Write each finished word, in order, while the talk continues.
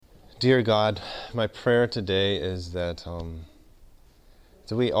Dear God, my prayer today is that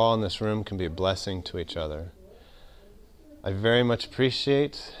we all in this room can be a blessing to each other. I very much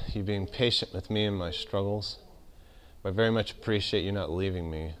appreciate you being patient with me in my struggles. I very much appreciate you not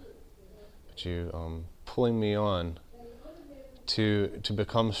leaving me, but you pulling me on to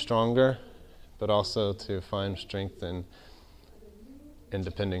become stronger, but also to find strength in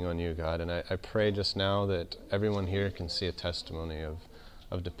depending on you, God. And I pray just now that everyone here can see a testimony of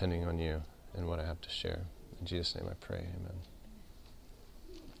depending on you and what I have to share. In Jesus' name I pray, amen.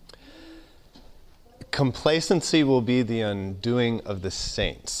 Complacency will be the undoing of the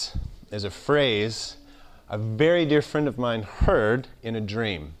saints is a phrase a very dear friend of mine heard in a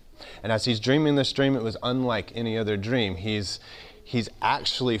dream. And as he's dreaming this dream, it was unlike any other dream. He's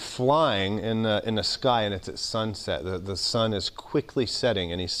actually flying in the sky, and it's at sunset. The sun is quickly setting,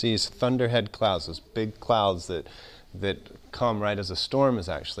 and he sees thunderhead clouds, those big clouds that come right as a storm is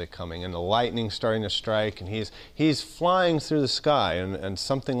actually coming, and the lightning starting to strike, and he's flying through the sky, and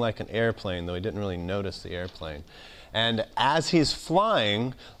something like an airplane, though he didn't really notice the airplane. And as he's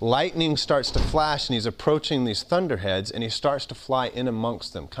flying, lightning starts to flash, and he's approaching these thunderheads, and he starts to fly in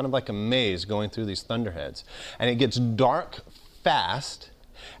amongst them, kind of like a maze going through these thunderheads. And it gets dark fast,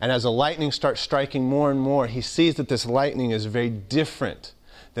 and as the lightning starts striking more and more, he sees that this lightning is very different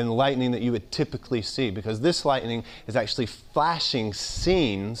than lightning that you would typically see, because this lightning is actually flashing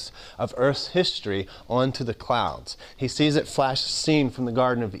scenes of Earth's history onto the clouds. He sees it flash a scene from the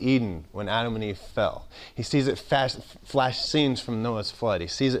Garden of Eden when Adam and Eve fell. He sees it flash scenes from Noah's flood. He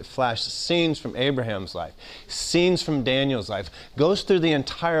sees it flash scenes from Abraham's life, scenes from Daniel's life. Goes through the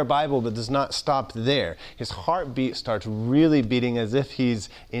entire Bible but does not stop there. His heartbeat starts really beating as if he's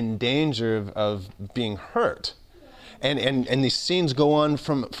in danger of being hurt. And these scenes go on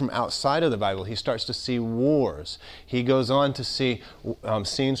from outside of the Bible. He starts to see wars. He goes on to see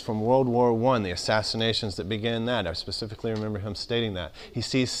scenes from World War I, the assassinations that began that. I specifically remember him stating that. He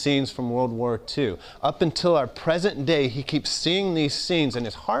sees scenes from World War II. Up until our present day, he keeps seeing these scenes, and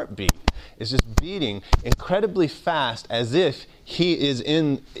his heartbeat is just beating incredibly fast as if he is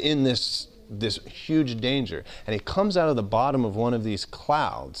in this huge danger. And he comes out of the bottom of one of these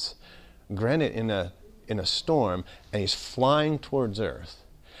clouds, granted in a storm, and he's flying towards earth.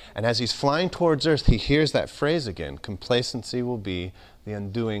 And as he's flying towards earth, he hears that phrase again, complacency will be the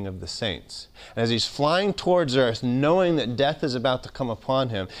undoing of the saints. And as he's flying towards earth, knowing that death is about to come upon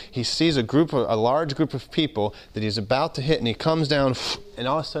him, he sees a large group of people that he's about to hit, and he comes down, and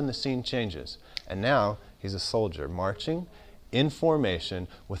all of a sudden the scene changes. And now he's a soldier marching in formation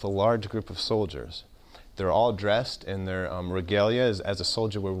with a large group of soldiers. They're all dressed in their regalia as a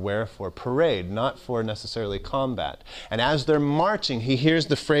soldier would wear for parade, not for necessarily combat. And as they're marching, he hears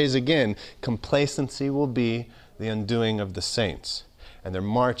the phrase again, complacency will be the undoing of the saints. And they're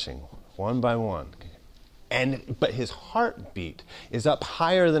marching one by one. But his heartbeat is up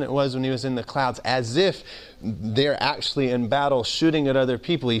higher than it was when he was in the clouds, as if they're actually in battle shooting at other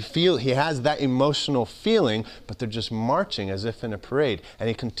people. He has that emotional feeling, but they're just marching as if in a parade. And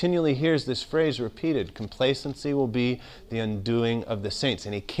he continually hears this phrase repeated, complacency will be the undoing of the saints.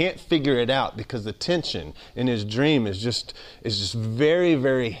 And he can't figure it out because the tension in his dream is just very,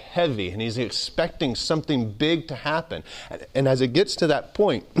 very heavy, and he's expecting something big to happen. And as it gets to that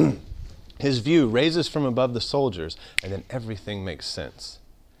point, his view raises from above the soldiers, and then everything makes sense.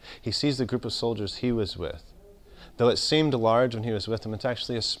 He sees the group of soldiers he was with. Though it seemed large when he was with them, it's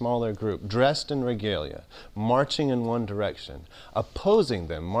actually a smaller group, dressed in regalia, marching in one direction. Opposing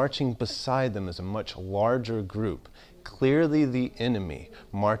them, marching beside them, is a much larger group, clearly the enemy,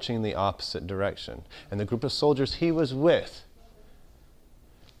 marching the opposite direction. And the group of soldiers he was with,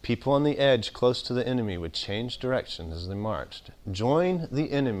 people on the edge close to the enemy, would change direction as they marched, join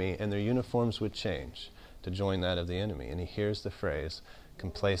the enemy, and their uniforms would change to join that of the enemy. And he hears the phrase,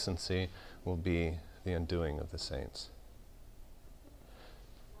 complacency will be the undoing of the saints.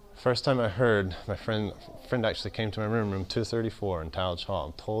 First time I heard, my friend actually came to my room 234 in Talmadge Hall,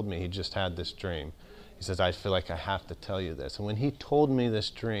 and told me he just had this dream. He says, I feel like I have to tell you this. And when he told me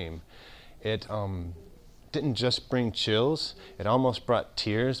this dream, it didn't just bring chills, it almost brought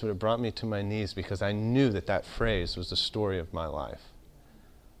tears, but it brought me to my knees, because I knew that phrase was the story of my life.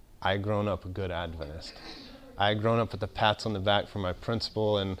 I had grown up a good Adventist. I had grown up with the pats on the back from my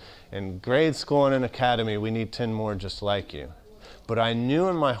principal, and in grade school and in academy, we need 10 more just like you. But I knew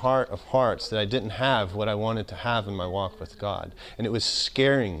in my heart of hearts that I didn't have what I wanted to have in my walk with God. And it was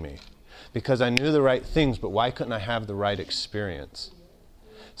scaring me, because I knew the right things, but why couldn't I have the right experience?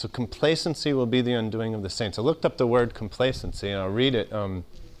 So complacency will be the undoing of the saints. I looked up the word complacency, and I'll read it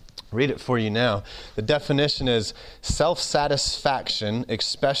read it for you now. The definition is self-satisfaction,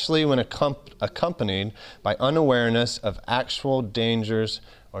 especially when accompanied by unawareness of actual dangers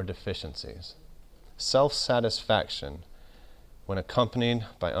or deficiencies. Self-satisfaction when accompanied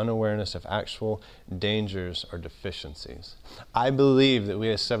by unawareness of actual dangers or deficiencies. I believe that we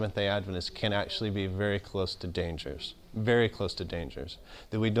as Seventh-day Adventists can actually be very close to dangers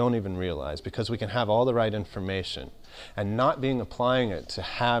that we don't even realize, because we can have all the right information and not applying it to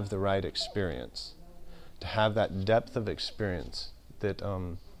have the right experience, to have that depth of experience that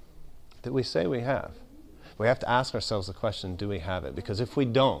we say we have. We have to ask ourselves the question, do we have it? Because if we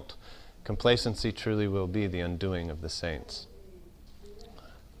don't, complacency truly will be the undoing of the saints.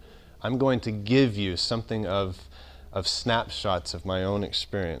 I'm going to give you something of snapshots of my own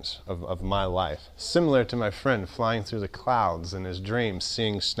experience, of my life. Similar to my friend flying through the clouds in his dreams,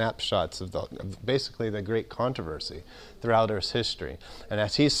 seeing snapshots of basically the great controversy throughout Earth's history. And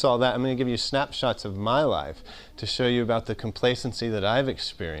as he saw that, I'm going to give you snapshots of my life to show you about the complacency that I've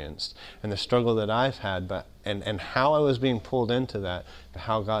experienced and the struggle that I've had, and how I was being pulled into that, but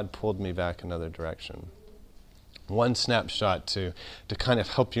how God pulled me back another direction. One snapshot to kind of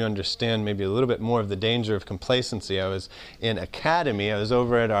help you understand maybe a little bit more of the danger of complacency. I was in academy. I was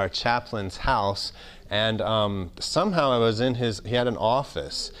over at our chaplain's house, and somehow I was in he had an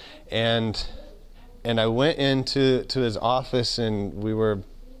office, and I went into his office, and we were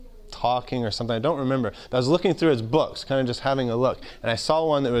talking or something. I don't remember. But I was looking through his books, kind of just having a look, and I saw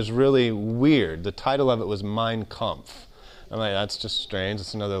one that was really weird. The title of it was Mein Kampf. I'm like, that's just strange.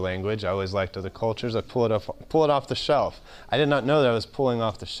 It's another language. I always liked other cultures. I pull it off the shelf. I did not know that I was pulling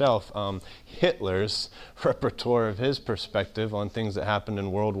off the shelf Hitler's repertoire of his perspective on things that happened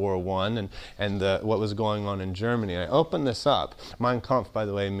in World War I and what was going on in Germany. I opened this up. Mein Kampf, by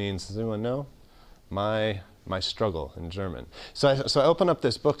the way, means, does anyone know? My struggle in German. So I open up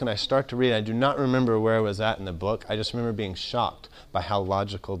this book and I start to read. I do not remember where I was at in the book. I just remember being shocked by how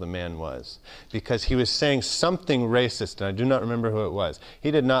logical the man was, because he was saying something racist, and I do not remember who it was.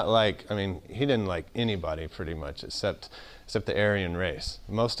 He didn't like anybody pretty much except the Aryan race.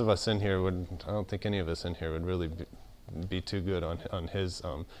 Most of us in here I don't think any of us in here would really be too good on his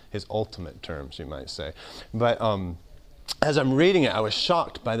ultimate terms, you might say. But as I'm reading it, I was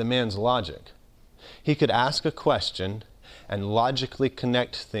shocked by the man's logic. He could ask a question and logically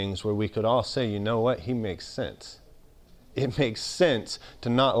connect things where we could all say, you know what, he makes sense. It makes sense to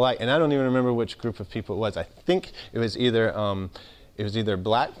not like, and I don't even remember which group of people it was. I think it was either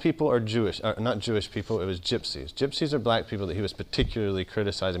black people or not Jewish people, it was gypsies. Gypsies are black people that he was particularly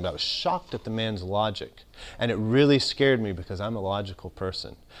criticizing, but I was shocked at the man's logic. And it really scared me, because I'm a logical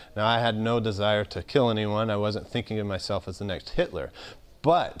person. Now, I had no desire to kill anyone. I wasn't thinking of myself as the next Hitler.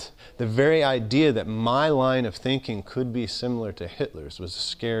 But the very idea that my line of thinking could be similar to Hitler's was a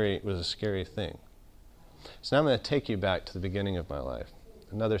scary thing. So now I'm going to take you back to the beginning of my life.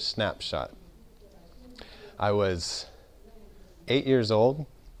 Another snapshot. I was 8 years old,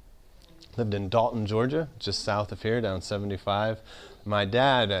 lived in Dalton, Georgia, just south of here, down 75. My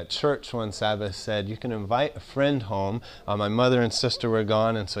dad at church one Sabbath said, you can invite a friend home. My mother and sister were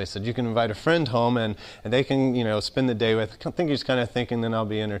gone, and so he said, you can invite a friend home, and they can, spend the day with. I think he's kind of thinking, then I'll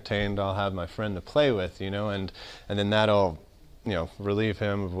be entertained, I'll have my friend to play with, and then that'll, relieve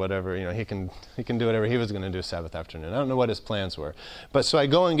him of whatever, he can do whatever he was going to do Sabbath afternoon. I don't know what his plans were. But so I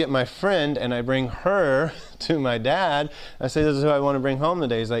go and get my friend, and I bring her to my dad. I say, this is who I want to bring home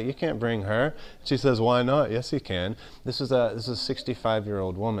today. He's like, you can't bring her. She says, why not? Yes, you can. This is a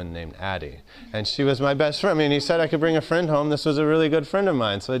 65-year-old woman named Addie. And she was my best friend. I mean, he said I could bring a friend home. This was a really good friend of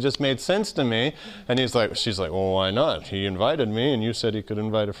mine. So it just made sense to me. And she's like, well, why not? He invited me, and you said he could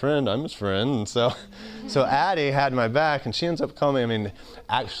invite a friend. I'm his friend. And so Addie had my back, and she ends up coming.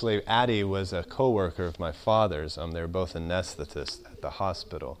 Actually, Addie was a co-worker of my father's. They were both anesthetists at the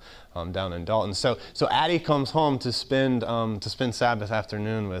hospital down in Dalton. So Addie comes home to spend Sabbath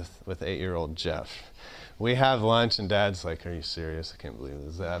afternoon with 8-year-old Jeff. We have lunch, and Dad's like, are you serious? I can't believe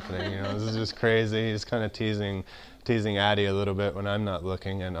this is happening. This is just crazy. He's kind of teasing Addie a little bit when I'm not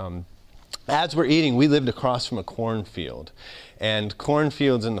looking. And as we're eating, we lived across from a cornfield. And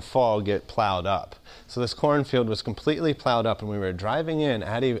cornfields in the fall get plowed up. So this cornfield was completely plowed up, and we were driving in.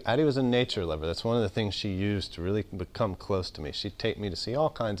 Addie was a nature lover. That's one of the things she used to really become close to me. She'd take me to see all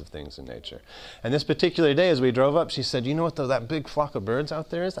kinds of things in nature. And this particular day, as we drove up, she said, you know what that big flock of birds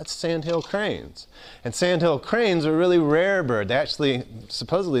out there is? That's sandhill cranes. And sandhill cranes are a really rare bird.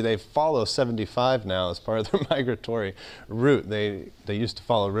 Supposedly they follow 75 now as part of their migratory route. They used to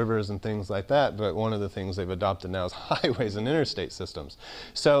follow rivers and things like that, but one of the things they've adopted now is highways and interstate systems.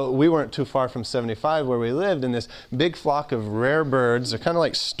 So we weren't too far from 75 where we lived, and this big flock of rare birds, they're kind of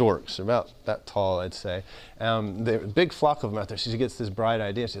like storks, they're about that tall, I'd say. They're a big flock of them out there. She gets this bright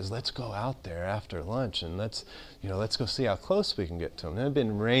idea. She says, let's go out there after lunch and let's go see how close we can get to them. It had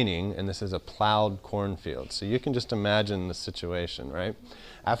been raining, and this is a plowed cornfield. So you can just imagine the situation, right?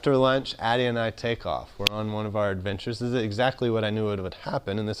 After lunch, Addie and I take off. We're on one of our adventures. This is exactly what I knew would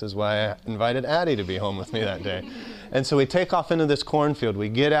happen, and this is why I invited Addie to be home with me that day. And so we take off into this cornfield. We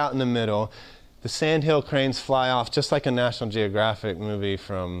get out in the middle. The sandhill cranes fly off just like a National Geographic movie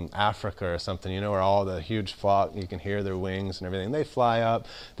from Africa or something, where all the huge flock, you can hear their wings and everything. They fly up,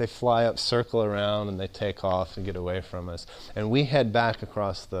 circle around, and they take off and get away from us. And we head back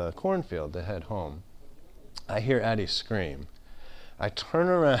across the cornfield to head home. I hear Addie scream. I turn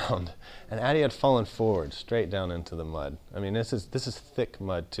around, and Addie had fallen forward, straight down into the mud. I mean, this is thick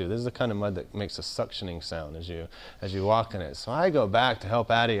mud too. This is the kind of mud that makes a suctioning sound as you walk in it. So I go back to help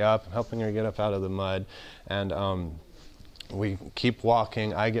Addie up, helping her get up out of the mud, and we keep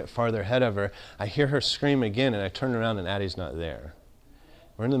walking. I get farther ahead of her. I hear her scream again, and I turn around, and Addie's not there.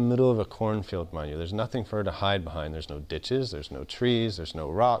 We're in the middle of a cornfield, mind you. There's nothing for her to hide behind. There's no ditches, there's no trees, there's no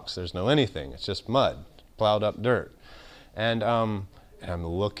rocks, there's no anything. It's just mud, plowed up dirt. And I'm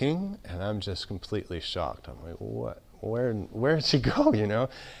looking, and I'm just completely shocked. I'm like, what? Where did she go,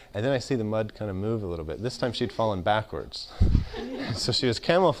 And then I see the mud kind of move a little bit. This time she'd fallen backwards. So she was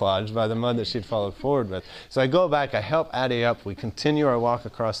camouflaged by the mud that she'd followed forward with. So I go back, I help Addie up, we continue our walk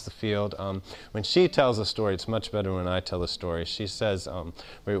across the field. When she tells a story, it's much better when I tell a story. She says,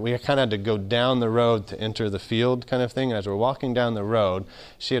 we kind of had to go down the road to enter the field kind of thing. As we're walking down the road,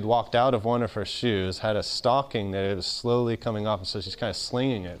 she had walked out of one of her shoes, had a stocking that it was slowly coming off, and so she's kind of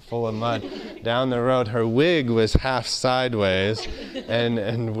slinging it full of mud down the road. Her wig was half sideways,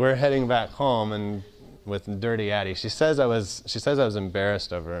 and we're heading back home, and with dirty Addie. She says I was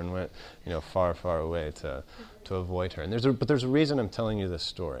embarrassed of her and went, far, far away to avoid her. And there's a reason I'm telling you this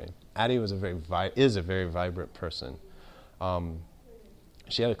story. Addie is a very vibrant person.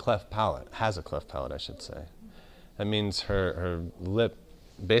 She had a cleft palate, has a cleft palate, I should say. That means her lip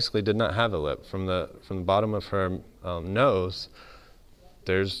basically did not have a lip. From the bottom of her nose,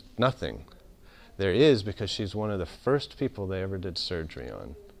 there's nothing. There is, because she's one of the first people they ever did surgery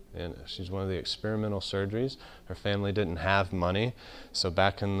on. And she's one of the experimental surgeries. Her family didn't have money. So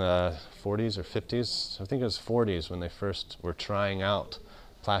back in the 40s or 50s, I think it was 40s when they first were trying out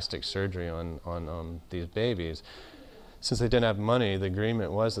plastic surgery on these babies. Since they didn't have money, the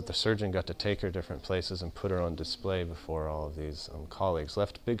agreement was that the surgeon got to take her different places and put her on display before all of these colleagues.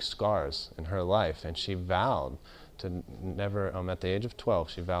 Left big scars in her life, and she vowed to never, at the age of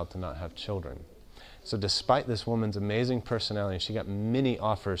 12, she vowed to not have children. So despite this woman's amazing personality, she got many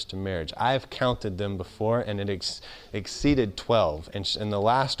offers to marriage. I've counted them before, and it exceeded 12. And the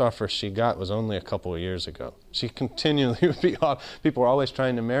last offer she got was only a couple of years ago. She continually would be off. People were always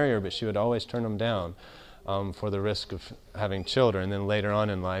trying to marry her, but she would always turn them down for the risk of having children. And then later on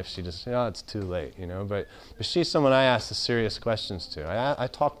in life, she just, it's too late, But she's someone I ask the serious questions to. I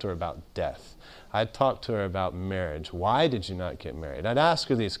talked to her about death. I'd talk to her about marriage. Why did you not get married? I'd ask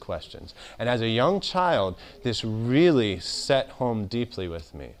her these questions. And as a young child, this really set home deeply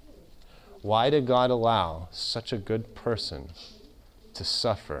with me. Why did God allow such a good person to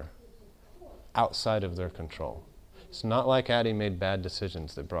suffer outside of their control? It's not like Addie made bad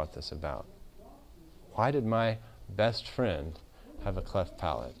decisions that brought this about. Why did my best friend have a cleft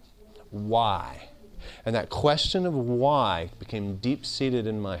palate? Why? And that question of why became deep-seated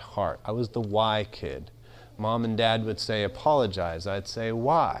in my heart. I was the why kid. Mom and Dad would say, apologize. I'd say,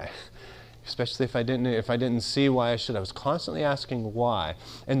 why? Especially if I didn't see why I should. I was constantly asking why.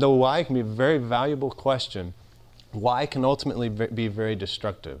 And though why can be a very valuable question, why can ultimately be very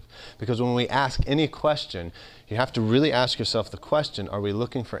destructive. Because when we ask any question, you have to really ask yourself the question, are we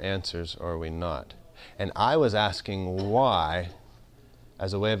looking for answers or are we not? And I was asking why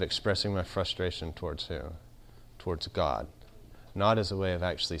as a way of expressing my frustration towards who? Towards God. Not as a way of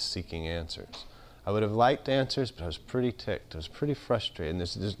actually seeking answers. I would have liked answers, but I was pretty ticked. I was pretty frustrated. And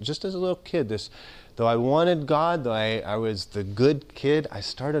this, just as a little kid, though I wanted God, though I was the good kid, I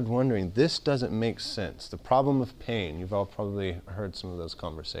started wondering, this doesn't make sense. The problem of pain. You've all probably heard some of those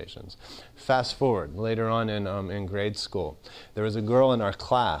conversations. Fast forward, later on in grade school, there was a girl in our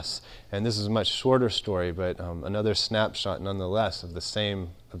class, and this is a much shorter story, but another snapshot nonetheless of the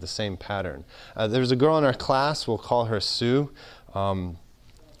same pattern. There was a girl in our class, we'll call her Sue.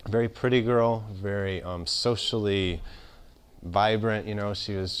 Very pretty girl, very socially vibrant,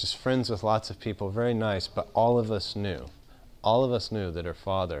 she was just friends with lots of people, very nice, but all of us knew that her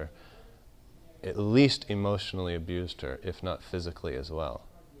father at least emotionally abused her, if not physically as well.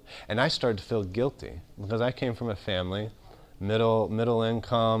 And I started to feel guilty because I came from a family, middle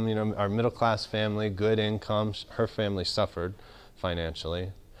income, our middle class family, good income. Her family suffered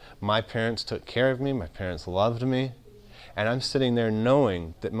financially. My parents took care of me. My parents loved me. And I'm sitting there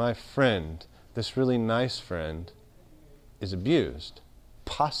knowing that my friend, this really nice friend, is abused,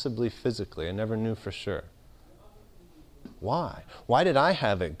 possibly physically. I never knew for sure. Why? Why did I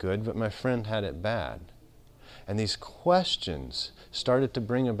have it good, but my friend had it bad? And these questions started to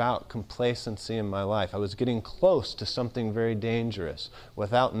bring about complacency in my life. I was getting close to something very dangerous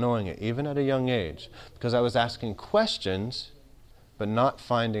without knowing it, even at a young age, because I was asking questions, but not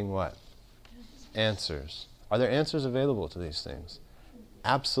finding what? Answers. Are there answers available to these things?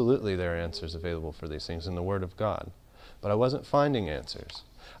 Absolutely there are answers available for these things in the Word of God. But I wasn't finding answers.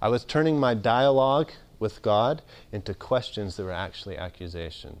 I was turning my dialogue with God into questions that were actually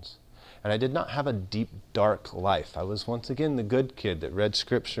accusations. And I did not have a deep, dark life. I was once again the good kid that read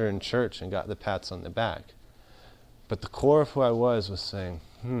Scripture in church and got the pats on the back. But the core of who I was saying,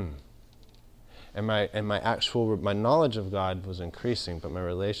 And my knowledge of God was increasing, but my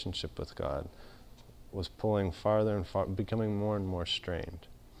relationship with God was pulling farther and farther, becoming more and more strained.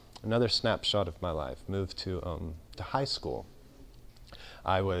 Another snapshot of my life, moved to high school.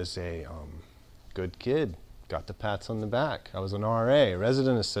 I was a good kid, got the pats on the back. I was an RA,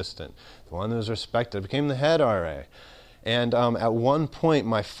 resident assistant, the one that was respected. I became the head RA. And at one point,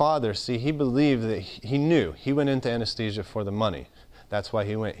 my father, he believed that he knew. He went into anesthesia for the money. That's why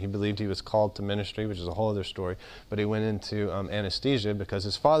he went. He believed he was called to ministry, which is a whole other story. But he went into anesthesia because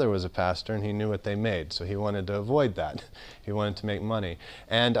his father was a pastor and he knew what they made. So he wanted to avoid that. He wanted to make money.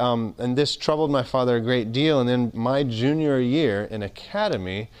 And this troubled my father a great deal. And then my junior year in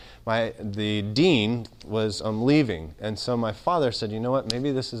academy, the dean was leaving. And so my father said, you know what,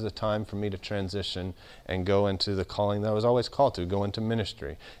 maybe this is the time for me to transition and go into the calling that I was always called to, go into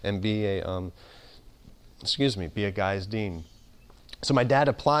ministry and be a guy's dean. So my dad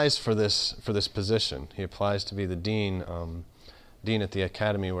applies for this position. He applies to be the dean at the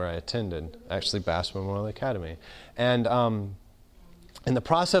academy where I attended, actually Bass Memorial Academy. And in the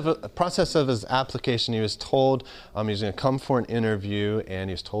process of his application, he was told he was going to come for an interview, and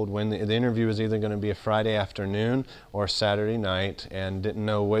he was told when the interview was either going to be a Friday afternoon or Saturday night, and didn't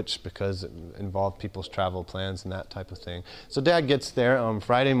know which because it involved people's travel plans and that type of thing. So Dad gets there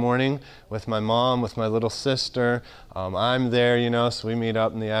Friday morning with my mom, with my little sister. I'm there, so we meet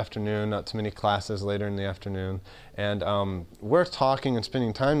up in the afternoon, not too many classes later in the afternoon. And we're talking and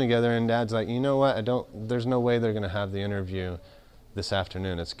spending time together, and Dad's like, you know what, there's no way they're going to have the interview this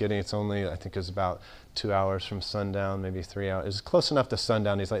afternoon. It's only, I think it was about 2 hours from sundown, maybe 3 hours. It's close enough to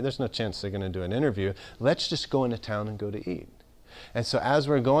sundown. He's like, there's no chance they're going to do an interview. Let's just go into town and go to eat. And so as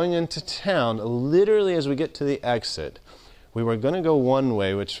we're going into town, literally as we get to the exit, we were going to go one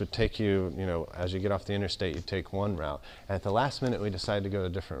way, which would take you, as you get off the interstate, you take one route. And at the last minute, we decided to go to a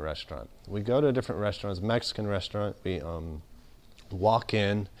different restaurant. We go to a different restaurant. It's a Mexican restaurant. We walk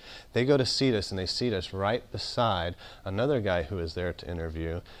in, they go to seat us, and they seat us right beside another guy who is there to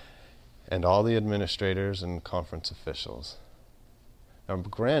interview, and all the administrators and conference officials. Now,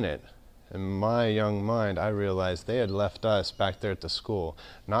 granted, in my young mind, I realized they had left us back there at the school,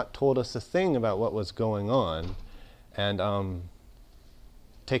 not told us a thing about what was going on, and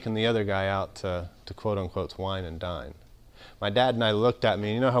taken the other guy out to quote-unquote wine and dine. My dad and I looked at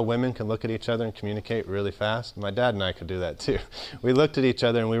me. You know how women can look at each other and communicate really fast? My dad and I could do that too. We looked at each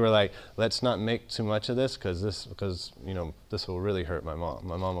other and we were like, let's not make too much of this because this will really hurt my mom.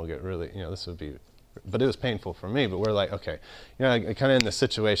 My mom will get really, this would be, but it was painful for me. But we're like, okay, kind of in the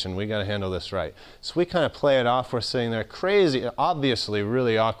situation, we got to handle this right. So we kind of play it off. We're sitting there crazy, obviously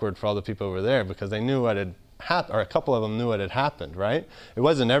really awkward for all the people over there because they knew what had happened, or a couple of them knew what had happened, right? It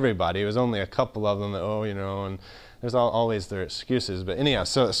wasn't everybody. It was only a couple of them that, and there's always their excuses. But anyhow,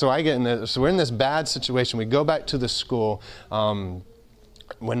 so I get in this, so we're in this bad situation. We go back to the school.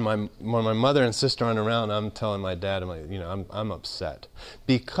 When my mother and sister aren't around, I'm telling my dad, I'm upset.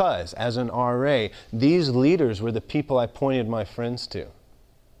 Because as an RA, these leaders were the people I pointed my friends to.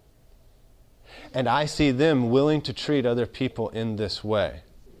 And I see them willing to treat other people in this way.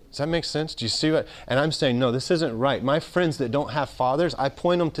 Does that make sense? Do you see what? And I'm saying, no, this isn't right. My friends that don't have fathers, I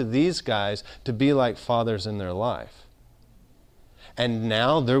point them to these guys to be like fathers in their life. And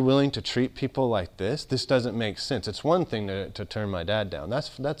now they're willing to treat people like this? This doesn't make sense. It's one thing to turn my dad down.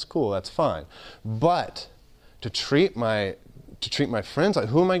 That's cool. That's fine. But to treat my friends, like,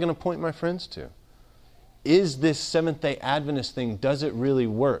 who am I going to point my friends to? Is this Seventh-day Adventist thing, does it really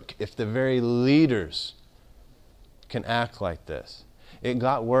work if the very leaders can act like this? It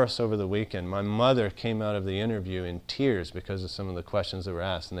got worse over the weekend. My mother came out of the interview in tears because of some of the questions that were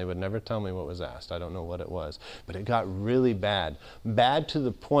asked, and they would never tell me what was asked. I don't know what it was. But it got really bad. Bad to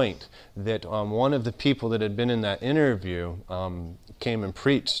the point that one of the people that had been in that interview came and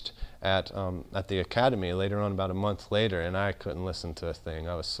preached at the academy later on, about a month later, and I couldn't listen to a thing.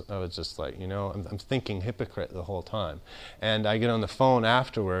 I was just like, I'm thinking hypocrite the whole time. And I get on the phone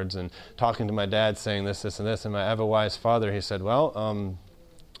afterwards and talking to my dad, saying this, and this, and my ever-wise father, he said, well,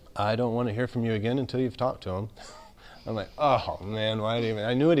 I don't want to hear from you again until you've talked to him. I'm like, oh man, why did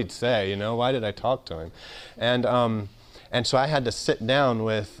I knew what he'd say, why did I talk to him? And so I had to sit down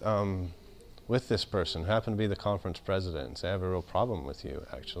with this person, who happened to be the conference president, and say, I have a real problem with you,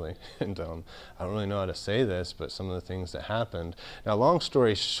 actually. And I don't really know how to say this, but some of the things that happened. Now, long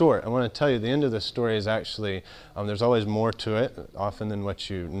story short, I want to tell you, the end of the story is actually, there's always more to it, often than what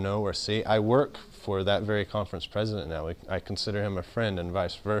you know or see. I work for that very conference president now. I consider him a friend, and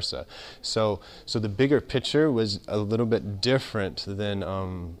vice versa. So the bigger picture was a little bit different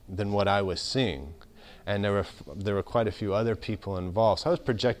than what I was seeing. And there were quite a few other people involved. So I was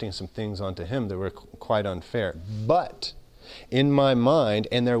projecting some things onto him that were quite unfair. But in my mind,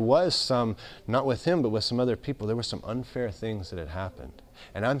 and there was some, not with him, but with some other people, there were some unfair things that had happened.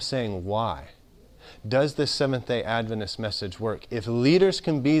 And I'm saying, why? Does this Seventh-day Adventist message work? If leaders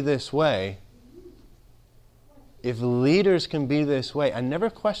can be this way, I never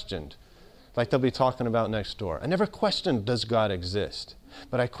questioned, like they'll be talking about next door, I never questioned, does God exist?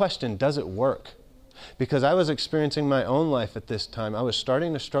 But I questioned, does it work? Because I was experiencing my own life at this time. I was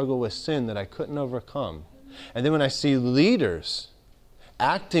starting to struggle with sin that I couldn't overcome. And then when I see leaders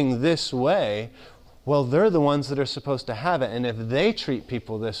acting this way, well, they're the ones that are supposed to have it. And if they treat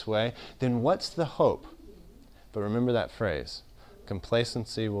people this way, then what's the hope? But remember that phrase,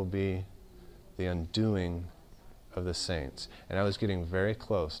 complacency will be the undoing of the saints. And I was getting very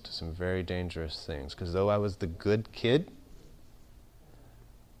close to some very dangerous things. Because though I was the good kid,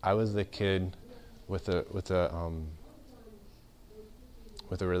 I was the kid with a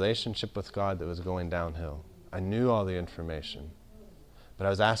relationship with God that was going downhill. I knew all the information, but I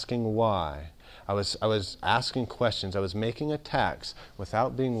was asking why. I was asking questions. I was making attacks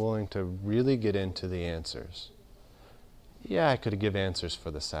without being willing to really get into the answers. Yeah, I could give answers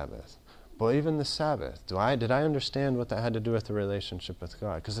for the Sabbath. But even the Sabbath, did I understand what that had to do with the relationship with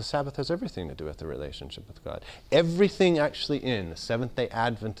God? Because the Sabbath has everything to do with the relationship with God. Everything actually in the Seventh-day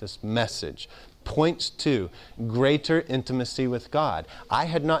Adventist message points to greater intimacy with God. I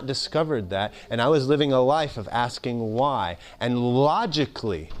had not discovered that, and I was living a life of asking why. And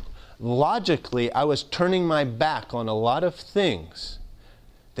logically, I was turning my back on a lot of things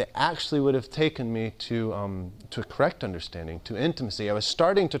that actually would have taken me to a correct understanding, to intimacy. I was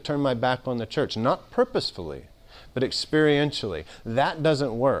starting to turn my back on the church, not purposefully, but experientially. That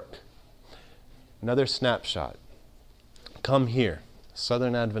doesn't work. Another snapshot. Come here,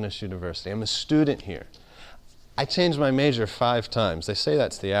 Southern Adventist University. I'm a student here. I changed my major 5 times. They say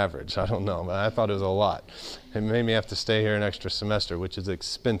that's the average. I don't know, but I thought it was a lot. It made me have to stay here an extra semester, which is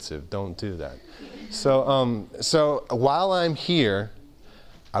expensive. Don't do that. So while I'm here,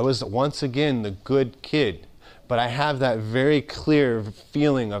 I was once again the good kid, but I have that very clear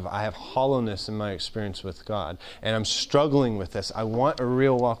feeling of I have hollowness in my experience with God, and I'm struggling with this. I want a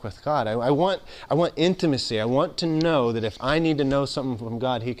real walk with God. I want intimacy. I want to know that if I need to know something from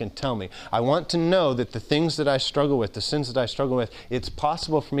God, He can tell me. I want to know that the things that I struggle with, the sins that I struggle with, it's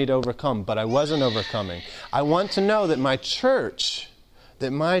possible for me to overcome, but I wasn't overcoming. I want to know that my church,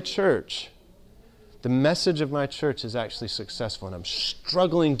 the message of my church is actually successful, and I'm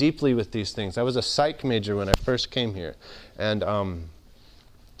struggling deeply with these things. I was a psych major when I first came here, and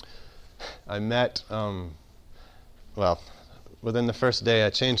I met, within the first day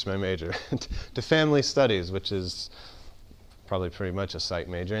I changed my major to family studies, which is probably pretty much a psych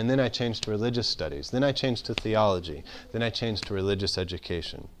major, and then I changed to religious studies, then I changed to theology, then I changed to religious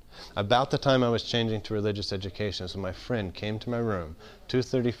education. About the time I was changing to religious education, so my friend came to my room,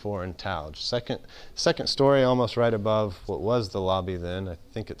 234 in Tauge, second story, almost right above what was the lobby then. I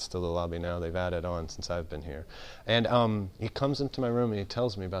think it's still the lobby now. They've added on since I've been here. And he comes into my room and he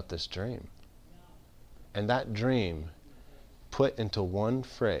tells me about this dream. And that dream put into one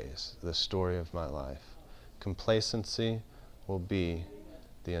phrase the story of my life. Complacency will be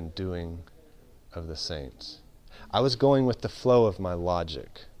the undoing of the saints. I was going with the flow of my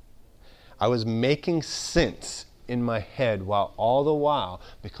logic. I was making sense in my head while all the while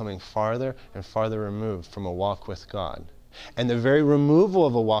becoming farther and farther removed from a walk with God. And the very removal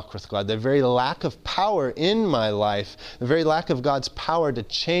of a walk with God, the very lack of power in my life, the very lack of God's power to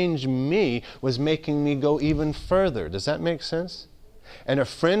change me was making me go even further. Does that make sense? And a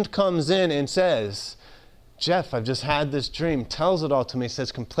friend comes in and says, Jeff, I've just had this dream, tells it all to me,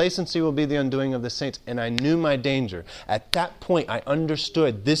 says complacency will be the undoing of the saints, and I knew my danger. At that point, I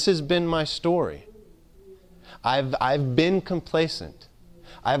understood this has been my story. I've been complacent.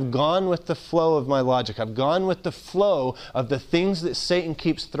 I've gone with the flow of my logic. I've gone with the flow of the things that Satan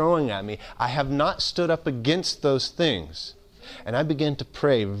keeps throwing at me. I have not stood up against those things. And I began to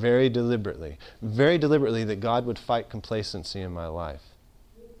pray very deliberately that God would fight complacency in my life.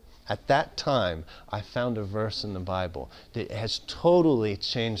 At that time, I found a verse in the Bible that has totally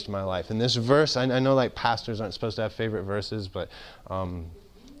changed my life. And this verse, I know like pastors aren't supposed to have favorite verses, but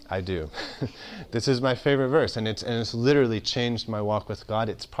I do. This is my favorite verse, and it's literally changed my walk with God.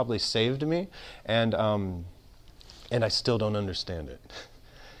 It's probably saved me, and I still don't understand it.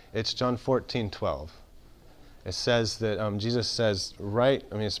 It's John 14:12. It says that Jesus says,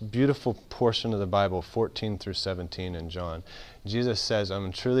 it's a beautiful portion of the Bible, 14 through 17 in John. Jesus says,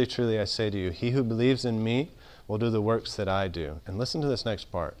 truly, truly, I say to you, he who believes in me will do the works that I do. And listen to this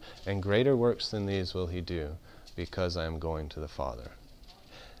next part. And greater works than these will he do, because I am going to the Father.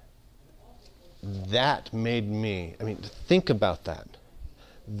 That made me, think about that.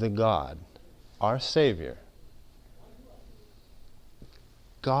 The God, our Savior,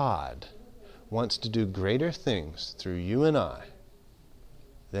 God wants to do greater things through you and I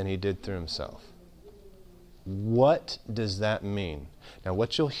than he did through himself. What does that mean? Now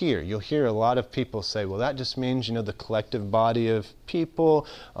what you'll hear a lot of people say, well, that just means, the collective body of people,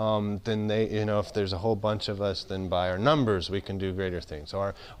 then they, if there's a whole bunch of us, then by our numbers we can do greater things.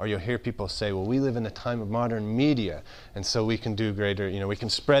 Or you'll hear people say, well, we live in a time of modern media, and so we can do greater, we can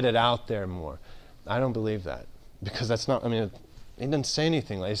spread it out there more. I don't believe that, because that's not, it doesn't say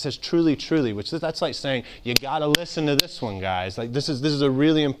anything. Like, it says truly, truly, that's like saying, you got to listen to this one, guys. Like, this is a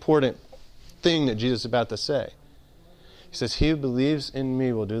really important thing that Jesus is about to say. He says, he who believes in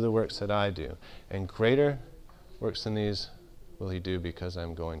me will do the works that I do, and greater works than these will he do, because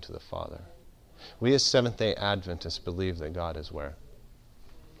I'm going to the Father. We as Seventh-day Adventists believe that God is where?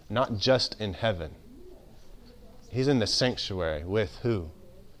 Not just in heaven. He's in the sanctuary with who?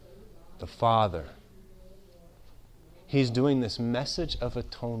 The Father. He's doing this message of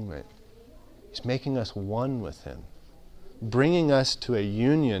atonement. He's making us one with him, bringing us to a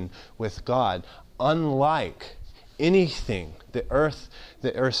union with God, unlike anything that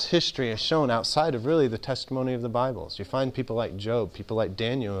Earth's history has shown outside of really the testimony of the Bibles. You find people like Job, people like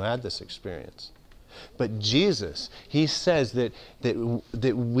Daniel who had this experience. But Jesus, he says that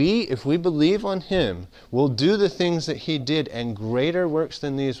we, if we believe on him, will do the things that he did, and greater works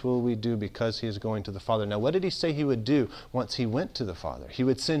than these will we do, because he is going to the Father. Now, what did he say he would do once he went to the Father? He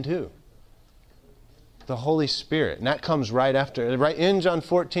would send who? The Holy Spirit. And that comes right after, right in John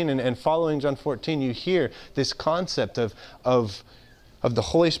 14 and following John 14, you hear this concept of the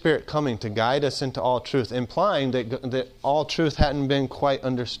Holy Spirit coming to guide us into all truth, implying that all truth hadn't been quite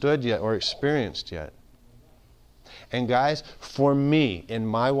understood yet or experienced yet. And guys, for me, in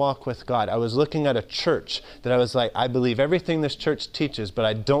my walk with God, I was looking at a church that I was like, I believe everything this church teaches, but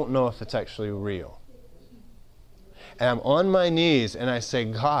I don't know if it's actually real. And I'm on my knees and I say,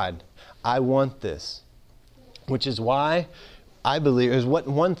 God, I want this. Which is why I believe is what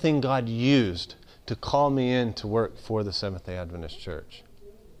one thing God used to call me in to work for the Seventh-day Adventist Church.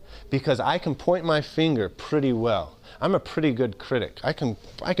 Because I can point my finger pretty well. I'm a pretty good critic. I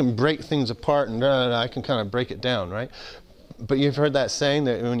can break things apart and I can kind of break it down, right? But you've heard that saying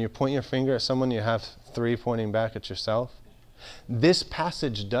that when you point your finger at someone, you have three pointing back at yourself? This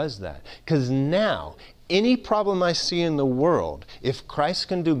passage does that. Because now, any problem I see in the world, if Christ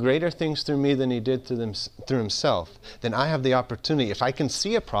can do greater things through me than he did through himself, then I have the opportunity. If I can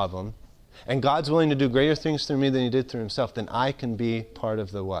see a problem, and God's willing to do greater things through me than he did through himself, then I can be part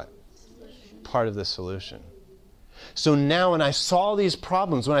of the what? Part of the solution. So now when I saw these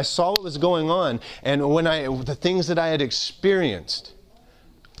problems, when I saw what was going on, and the things that I had experienced,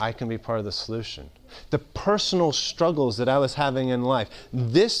 I can be part of the solution. The personal struggles that I was having in life,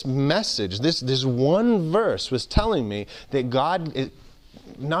 this message, this one verse was telling me that God,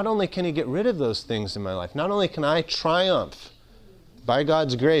 not only can he get rid of those things in my life, not only can I triumph by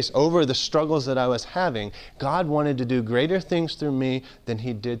God's grace over the struggles that I was having, God wanted to do greater things through me than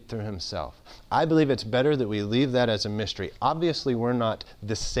he did through himself. I believe it's better that we leave that as a mystery. Obviously, we're not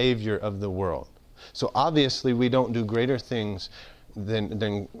the Savior of the world. So obviously, we don't do greater things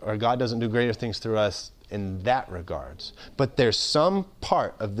or God doesn't do greater things through us in that regards. But there's some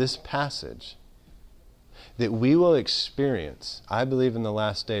part of this passage that we will experience, I believe, in the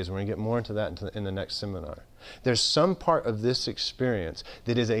last days. We're going to get more into that in the next seminar. There's some part of this experience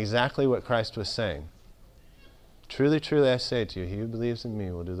that is exactly what Christ was saying. Truly, truly, I say to you, he who believes in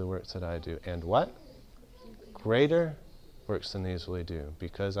me will do the works that I do. And what? Greater works than these will he do,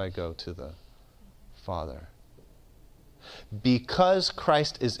 because I go to the Father. Because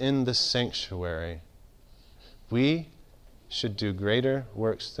Christ is in the sanctuary, we should do greater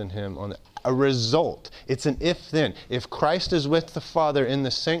works than him on a result. It's an if-then. If Christ is with the Father in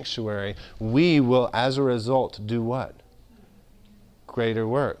the sanctuary, we will, as a result, do what? Greater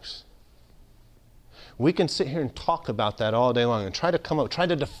works. We can sit here and talk about that all day long and try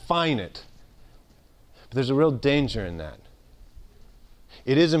to define it. But there's a real danger in that.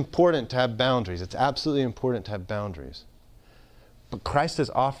 It is important to have boundaries. It's absolutely important to have boundaries. But Christ is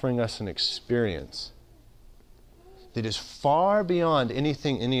offering us an experience that is far beyond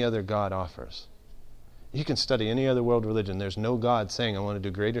anything any other God offers. You can study any other world religion. There's no God saying, I want to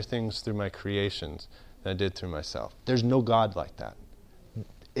do greater things through my creations than I did through myself. There's no God like that.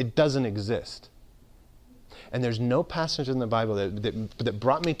 It doesn't exist. And there's no passage in the Bible that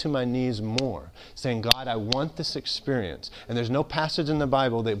brought me to my knees more, saying, God, I want this experience. And there's no passage in the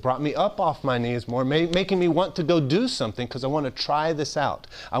Bible that brought me up off my knees more, making me want to go do something because I want to try this out.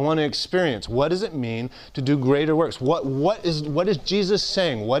 I want to experience. What does it mean to do greater works? What is Jesus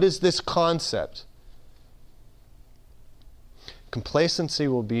saying? What is this concept? Complacency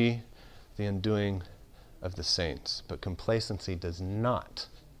will be the undoing of the saints, but complacency does not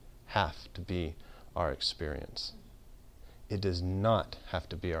have to be our experience. It does not have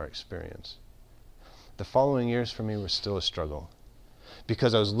to be our experience. The following years for me were still a struggle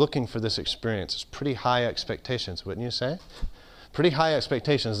because I was looking for this experience. It's pretty high expectations, wouldn't you say? Pretty high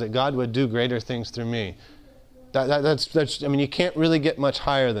expectations that God would do greater things through me. That's you can't really get much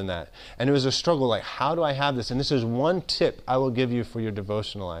higher than that. And it was a struggle, like, how do I have this? And this is one tip I will give you for your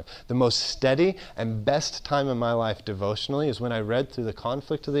devotional life. The most steady and best time in my life devotionally is when I read through the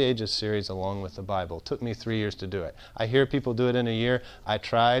Conflict of the Ages series along with the Bible. It took me 3 years to do it. I hear people do it in a year. I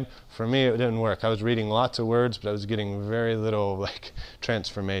tried. For me, it didn't work. I was reading lots of words, but I was getting very little,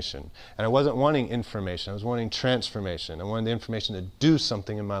 transformation. And I wasn't wanting information. I was wanting transformation. I wanted the information to do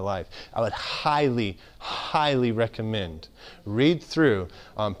something in my life. I would highly recommend read through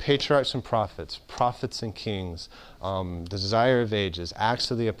Patriarchs and Prophets, Prophets and Kings, The Desire of Ages, Acts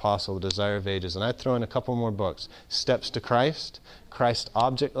of the Apostle, The Desire of Ages, and I'd throw in a couple more books, Steps to Christ, Christ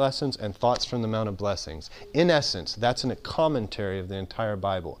Object Lessons, and Thoughts from the Mount of Blessings. In essence, that's a commentary of the entire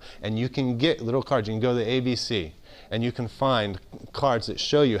Bible. And you can get little cards. You can go to the ABC, and you can find cards that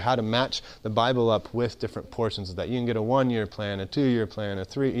show you how to match the Bible up with different portions of that. You can get a 1-year plan, a 2-year plan, a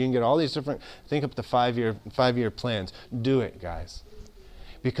 3. You can get all these different, think up to 5-year plans. Do it, guys.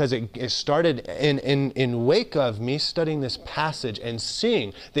 Because it started in wake of me studying this passage and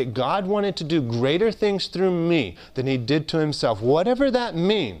seeing that God wanted to do greater things through me than he did to himself. Whatever that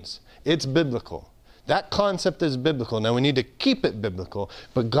means, it's biblical. That concept is biblical. Now we need to keep it biblical,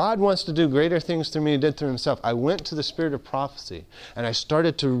 but God wants to do greater things through me than he did through himself. I went to the Spirit of Prophecy and I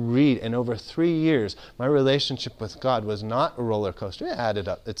started to read, and over 3 years, my relationship with God was not a roller coaster. It had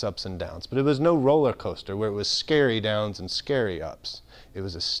its ups and downs, but it was no roller coaster where it was scary downs and scary ups. It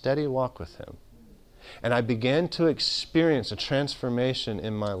was a steady walk with him. And I began to experience a transformation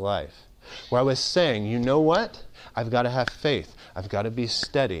in my life where I was saying, you know what? I've got to have faith. I've got to be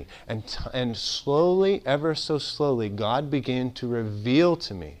steady. And slowly, ever so slowly, God began to reveal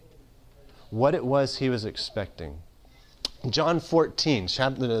to me what it was he was expecting. John 14,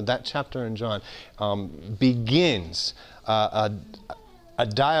 that chapter in John, begins a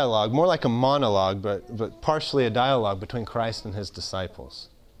dialogue, more like a monologue, but partially a dialogue between Christ and his disciples.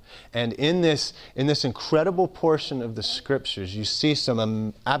 And in this incredible portion of the Scriptures, you see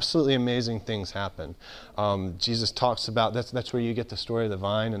some absolutely amazing things happen. Jesus talks about, that's where you get the story of the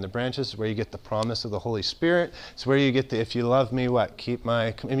vine and the branches. It's where you get the promise of the Holy Spirit. It's where you get the, if you love me, what? Keep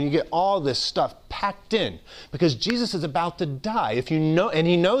my, you get all this stuff packed in. Because Jesus is about to die. If you know, and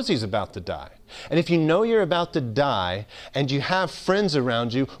he knows he's about to die. And if you know you're about to die and you have friends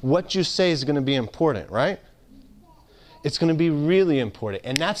around you, what you say is going to be important, right? It's going to be really important.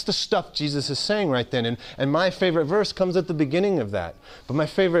 And that's the stuff Jesus is saying right then. And my favorite verse comes at the beginning of that. But my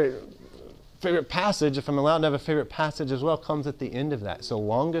favorite passage, if I'm allowed to have a favorite passage as well, comes at the end of that. It's the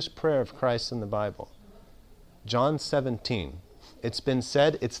longest prayer of Christ in the Bible. John 17. It's been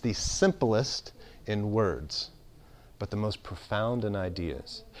said it's the simplest in words, but the most profound in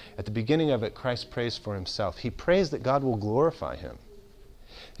ideas. At the beginning of it, Christ prays for himself. He prays that God will glorify him.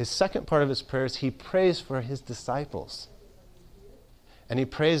 His second part of his prayer is he prays for his disciples. And he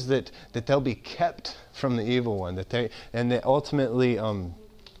prays that they'll be kept from the evil one, that ultimately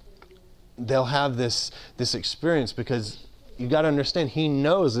they'll have this experience, because you got to understand, he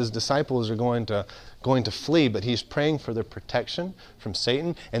knows his disciples are going to going to flee, but he's praying for their protection from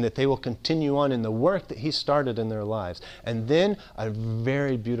Satan and that they will continue on in the work that he started in their lives. And then a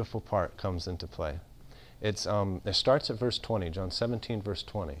very beautiful part comes into play. It starts at verse 20, John 17, verse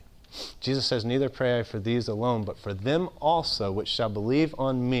 20. Jesus says, "Neither pray I for these alone, but for them also which shall believe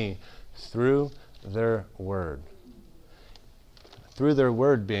on me through their word." Through their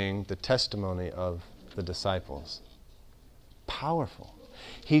word being the testimony of the disciples. Powerful.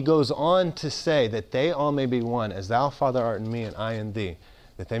 He goes on to say that they all may be one, as thou, Father, art in me and I in thee,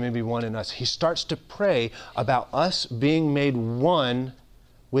 that they may be one in us. He starts to pray about us being made one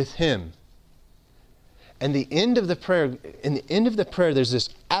with him. And in the end of the prayer, there's this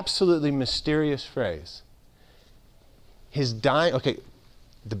absolutely mysterious phrase. His dying,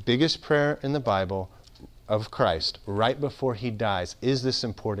 the biggest prayer in the Bible of Christ, right before he dies, is this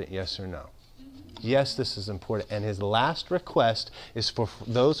important, yes or no? Yes, this is important. And his last request is for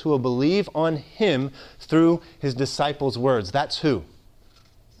those who will believe on him through his disciples' words. That's who?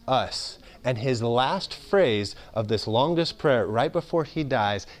 Us. And his last phrase of this longest prayer right before he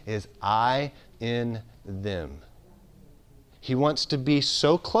dies is, "I in them." He wants to be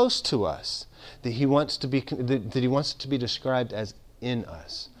so close to us that he wants it to be described as in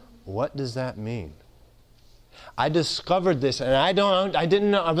us. What does that mean? I discovered this, and I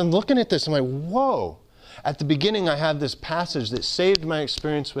didn't know. I've been looking at this, I'm like, whoa. At the beginning, I have this passage that saved my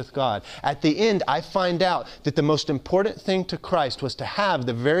experience with God. At the end, I find out that the most important thing to Christ was to have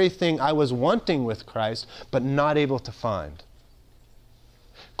the very thing I was wanting with Christ, but not able to find.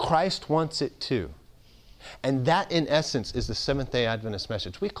 Christ wants it too. And that, in essence, is the Seventh-day Adventist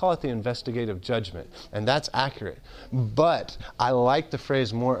message. We call it the investigative judgment, and that's accurate. But I like the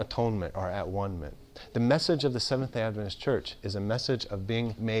phrase more atonement or at one-ment. The message of the Seventh-day Adventist Church is a message of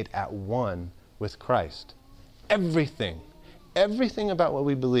being made at one with Christ. Everything about what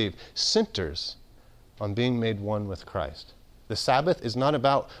we believe centers on being made one with Christ. The Sabbath is not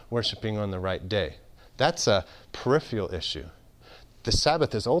about worshiping on the right day. That's a peripheral issue. The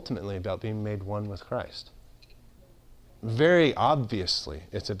Sabbath is ultimately about being made one with Christ. Very obviously,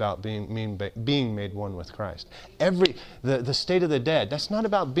 it's about being made one with Christ. The state of the dead, that's not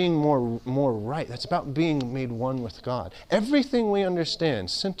about being more right. That's about being made one with God. Everything we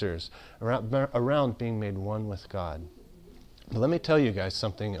understand centers around being made one with God. But let me tell you guys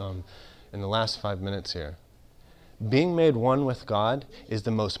something in the last 5 minutes here. Being made one with God is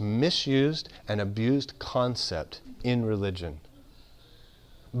the most misused and abused concept in religion.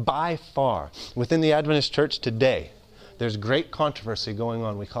 By far. Within the Adventist Church today, there's great controversy going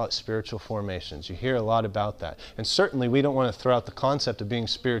on. We call it spiritual formations. You hear a lot about that. And certainly we don't want to throw out the concept of being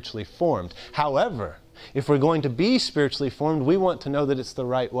spiritually formed. However, if we're going to be spiritually formed, we want to know that it's the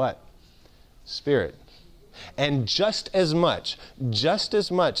right what? Spirit. And just as much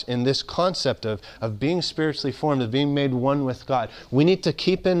in this concept of being spiritually formed, of being made one with God, we need to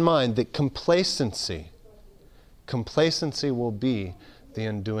keep in mind that complacency will be the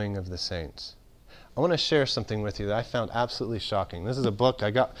undoing of the saints. I want to share something with you that I found absolutely shocking. This is a book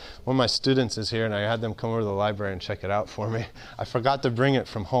I got. One of my students is here, and I had them come over to the library and check it out for me. I forgot to bring it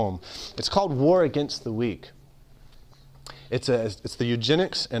from home. It's called War Against the Weak. It's the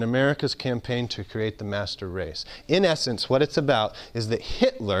eugenics and America's campaign to create the master race. In essence, what it's about is that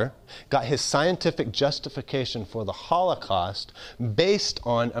Hitler got his scientific justification for the Holocaust based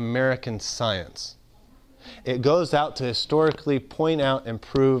on American science. It goes out to historically point out and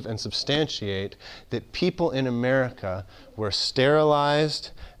prove and substantiate that people in America were sterilized,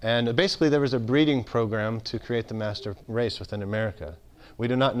 and basically there was a breeding program to create the master race within America. We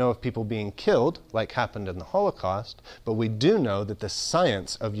do not know of people being killed, like happened in the Holocaust, but we do know that the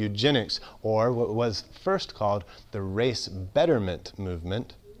science of eugenics, or what was first called the race betterment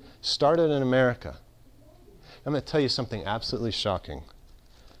movement, started in America. I'm going to tell you something absolutely shocking.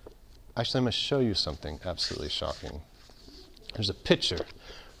 Actually, I'm going to show you something absolutely shocking. There's a picture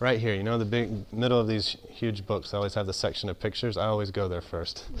right here. You know the big middle of these huge books, I always have the section of pictures. I always go there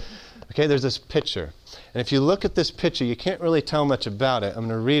first. Okay, there's this picture. And if you look at this picture, you can't really tell much about it. I'm going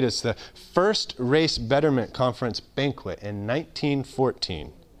to read. It's the first Race Betterment Conference banquet in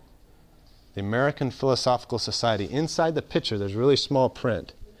 1914. The American Philosophical Society. Inside the picture, there's really small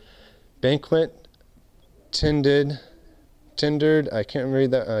print. Banquet tendered, I can't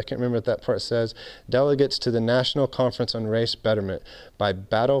read that. I can't remember what that part says. Delegates to the National Conference on Race Betterment by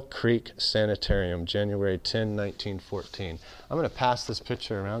Battle Creek Sanitarium, January 10, 1914. I'm going to pass this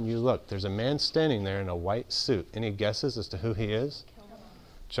picture around. You look. There's a man standing there in a white suit. Any guesses as to who he is?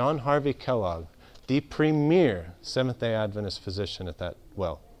 John Harvey Kellogg, the premier Seventh-day Adventist physician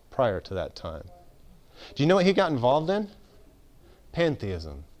prior to that time. Do you know what he got involved in?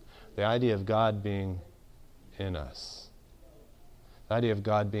 Pantheism. The idea of God being in us. The idea of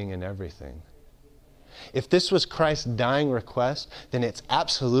God being in everything. If this was Christ's dying request, then it's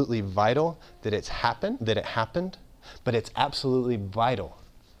absolutely vital that it happened, but it's absolutely vital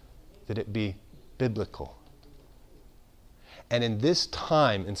that it be biblical. And in this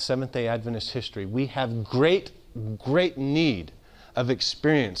time in Seventh-day Adventist history, we have great need of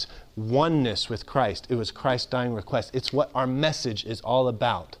experience, oneness with Christ. It was Christ's dying request. It's what our message is all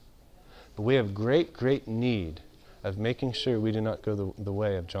about. But we have great need of making sure we do not go the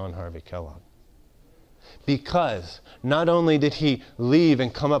way of John Harvey Kellogg. Because not only did he leave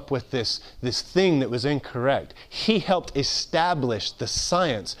and come up with this thing that was incorrect, he helped establish the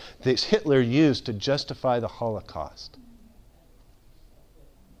science that Hitler used to justify the Holocaust.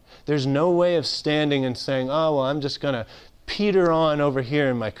 There's no way of standing and saying, oh, well, I'm just going to peter on over here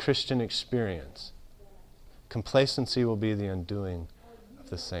in my Christian experience. Complacency will be the undoing of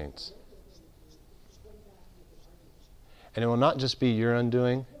the saints. And it will not just be your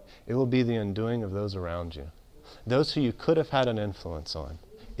undoing, it will be the undoing of those around you. Those who you could have had an influence on.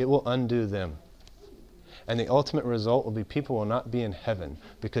 It will undo them. And the ultimate result will be people will not be in heaven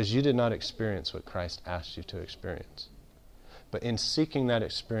because you did not experience what Christ asked you to experience. But in seeking that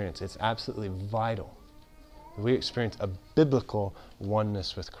experience, it's absolutely vital that we experience a biblical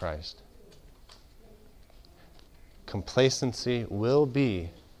oneness with Christ. Complacency will be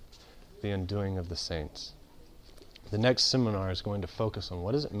the undoing of the saints. The next seminar is going to focus on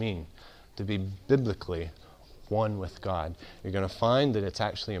what does it mean to be biblically one with God. You're going to find that it's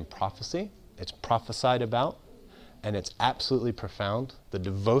actually in prophecy, it's prophesied about, and it's absolutely profound. The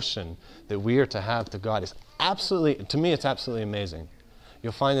devotion that we are to have to God is absolutely, to me, it's absolutely amazing.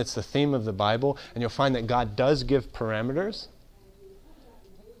 You'll find it's the theme of the Bible, and you'll find that God does give parameters,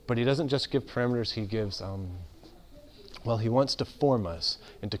 but He doesn't just give parameters, He gives, He wants to form us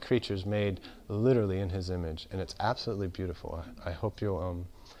into creatures made literally in His image, and it's absolutely beautiful. I hope you'll,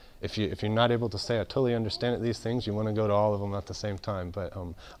 if you're not able to say, I totally understand these things, you want to go to all of them at the same time, but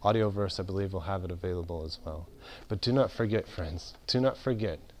Audioverse, I believe, will have it available as well. But do not forget, friends, do not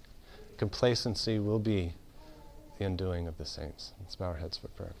forget, complacency will be the undoing of the saints. Let's bow our heads for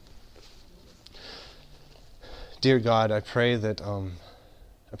prayer. Dear God, I pray that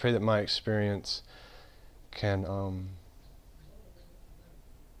my experience cannot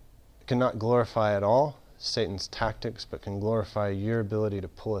glorify at all Satan's tactics, but can glorify your ability to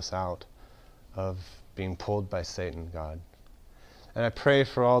pull us out of being pulled by Satan, God. And I pray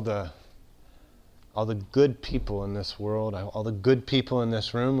for all the good people in this world, all the good people in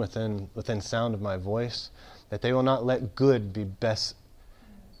this room within sound of my voice, that they will not let good beat best.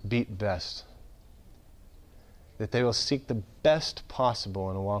 That they will seek the best possible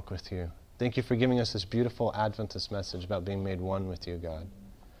in a walk with you. Thank you for giving us this beautiful Adventist message about being made one with you, God.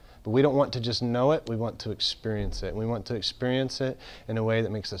 But we don't want to just know it, we want to experience it. And we want to experience it in a way that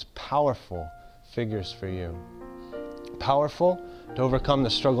makes us powerful figures for you. Powerful to overcome the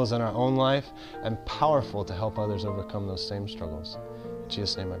struggles in our own life, and powerful to help others overcome those same struggles. In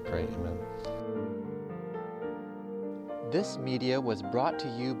Jesus' name I pray, amen. This media was brought to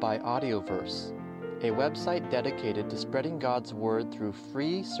you by Audioverse, a website dedicated to spreading God's Word through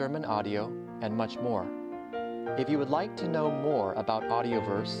free sermon audio and much more. If you would like to know more about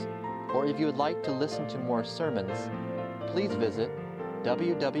Audioverse, or if you would like to listen to more sermons, please visit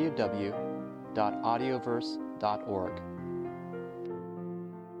www.audioverse.org.